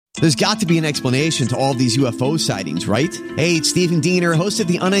There's got to be an explanation to all of these UFO sightings, right? Hey, it's Stephen Diener, host of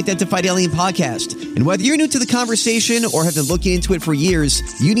the Unidentified Alien Podcast. And whether you're new to the conversation or have been looking into it for years,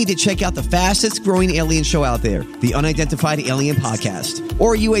 you need to check out the fastest growing alien show out there, the Unidentified Alien Podcast,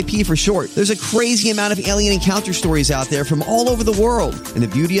 or UAP for short. There's a crazy amount of alien encounter stories out there from all over the world. And the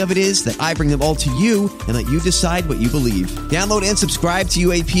beauty of it is that I bring them all to you and let you decide what you believe. Download and subscribe to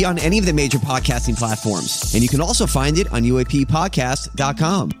UAP on any of the major podcasting platforms. And you can also find it on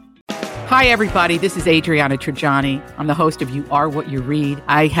UAPpodcast.com. Hi, everybody. This is Adriana Trajani. I'm the host of You Are What You Read.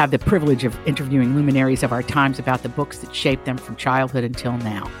 I have the privilege of interviewing luminaries of our times about the books that shaped them from childhood until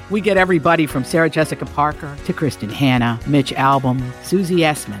now. We get everybody from Sarah Jessica Parker to Kristen Hanna, Mitch Albom, Susie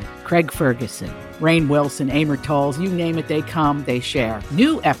Essman, Craig Ferguson, Rainn Wilson, Amor Tolls, you name it, they come, they share.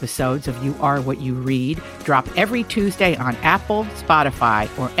 New episodes of You Are What You Read drop every Tuesday on Apple, Spotify,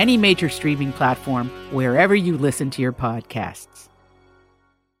 or any major streaming platform wherever you listen to your podcasts.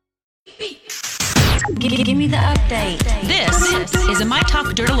 Give me the update. This is a My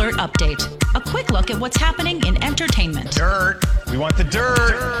Talk Dirt Alert update. A quick look at what's happening in entertainment. Dirt. We want the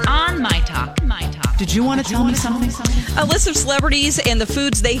dirt. On My Talk. Did you want to tell me something? A list of celebrities and the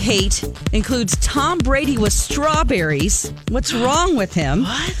foods they hate includes Tom Brady with strawberries. What's wrong with him?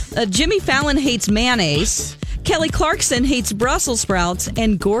 What? Jimmy Fallon hates mayonnaise. Kelly Clarkson hates Brussels sprouts.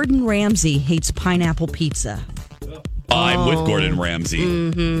 And Gordon Ramsay hates pineapple pizza. I'm with Gordon Ramsay.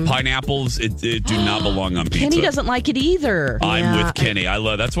 Mm-hmm. Pineapples do not belong on pizza. Kenny doesn't like it either. I'm with Kenny.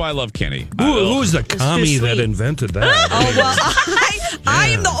 That's why I love Kenny. Who's the commie that invented that? Oh, well, I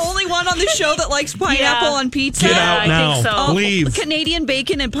am the only one on the show that likes pineapple on pizza. Get out now. I think so. Leave. Canadian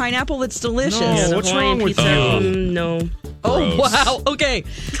bacon and pineapple, it's delicious. No, what's wrong with you? No. Oh, wow. Okay.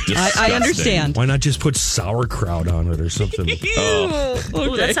 I understand. Why not just put sauerkraut on it or something?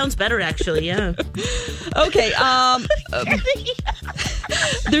 Ooh, that sounds better, actually, yeah. Okay.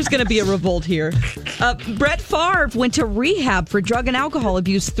 There's going to be a revolt here. Bret Favre went to rehab for drug and alcohol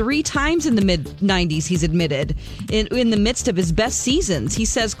abuse 3 times in the mid-90s, he's admitted, in the midst of his best seasons. He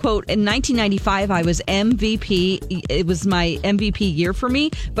says, quote, in 1995, I was MVP. It was my MVP year for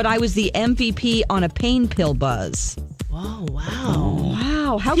me, but I was the MVP on a pain pill buzz. Whoa, wow.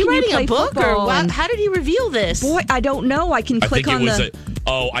 Wow. How Is he can you writing play a book, football or and- how did he reveal this? Boy, I don't know. I can click on the...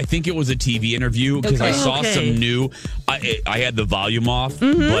 I think it was a TV interview because I saw some new. I had the volume off,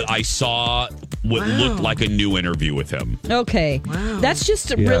 but I saw what looked like a new interview with him. Okay. Wow. That's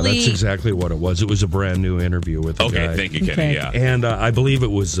just really... that's exactly what it was. It was a brand new interview with the guy. Okay, thank you, Kenny. Okay. Yeah. And I believe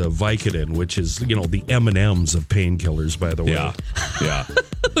it was Vicodin, which is, the M&Ms of painkillers, by the way. Yeah.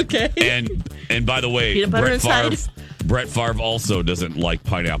 Okay. And by the way, Peanut butter inside? Brett Favre also doesn't like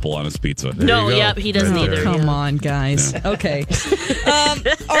pineapple on his pizza. No, yep, he doesn't either. Come on, guys. Yeah. Okay.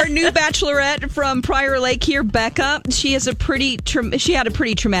 Our new Bachelorette from Prior Lake here, Becca, she had a pretty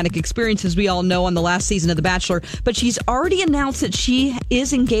traumatic experience, as we all know, on the last season of The Bachelor, but she's already announced that she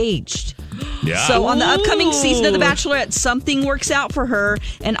is engaged. Yeah. So on the upcoming season of The Bachelorette, something works out for her.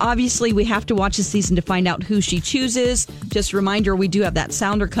 And obviously, we have to watch the season to find out who she chooses. Just a reminder, we do have that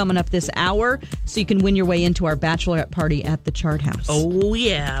sounder coming up this hour, so you can win your way into our Bachelorette party at the Chart House. Oh,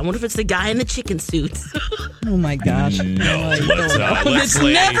 yeah. I wonder if it's the guy in the chicken suit. Oh, my gosh. No, let's it's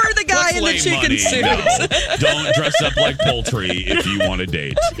never the guy in the chicken suit. No. Don't dress up like poultry if you want to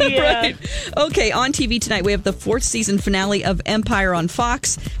date. Yeah. Right. Okay, on TV tonight, we have the 4th season finale of Empire on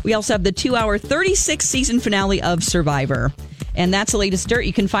Fox. We also have the 2-hour 36th season finale of Survivor. And that's the latest dirt.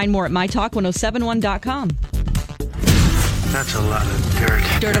 You can find more at mytalk1071.com. That's a lot of dirt.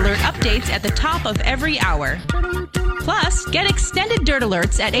 Dirt Alert updates at the top of every hour. Plus, get extended Dirt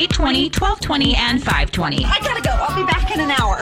Alerts at 8:20, 12:20, and 5:20. I gotta go. I'll be back in an hour.